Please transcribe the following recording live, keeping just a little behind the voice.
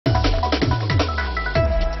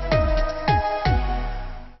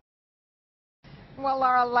Well,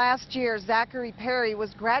 Laura, last year, Zachary Perry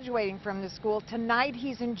was graduating from the school. Tonight,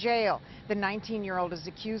 he's in jail. The 19-year-old is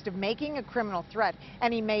accused of making a criminal threat,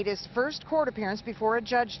 and he made his first court appearance before a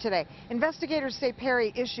judge today. Investigators say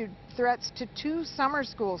Perry issued threats to 2 summer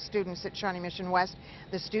school students at Shawnee Mission West.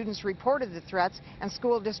 The students reported the threats, and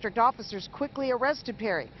school district officers quickly arrested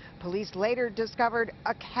Perry. Police later discovered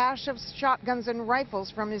a cache of shotguns and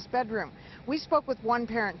rifles from his bedroom. We spoke with one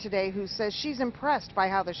parent today who says she's impressed by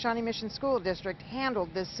how the Shawnee Mission School District handled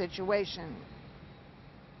this situation.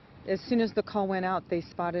 As soon as the call went out, they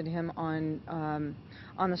spotted him on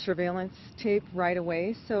the surveillance tape right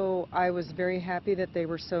away. So I was very happy that they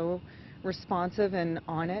were so responsive and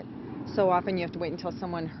on it. So often you have to wait until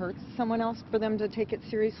someone hurts someone else for them to take it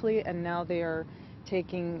seriously, and now they are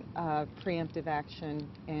taking preemptive action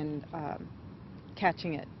and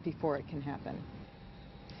catching it before it can happen.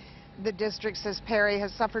 The district says Perry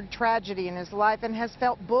has suffered tragedy in his life and has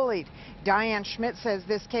felt bullied. Diane Schmidt says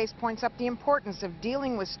this case points up the importance of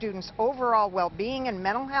dealing with students' overall well-being and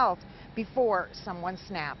mental health before someone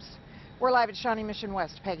snaps. We're live at Shawnee Mission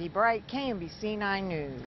West. Peggy Bright, KMBC 9 News.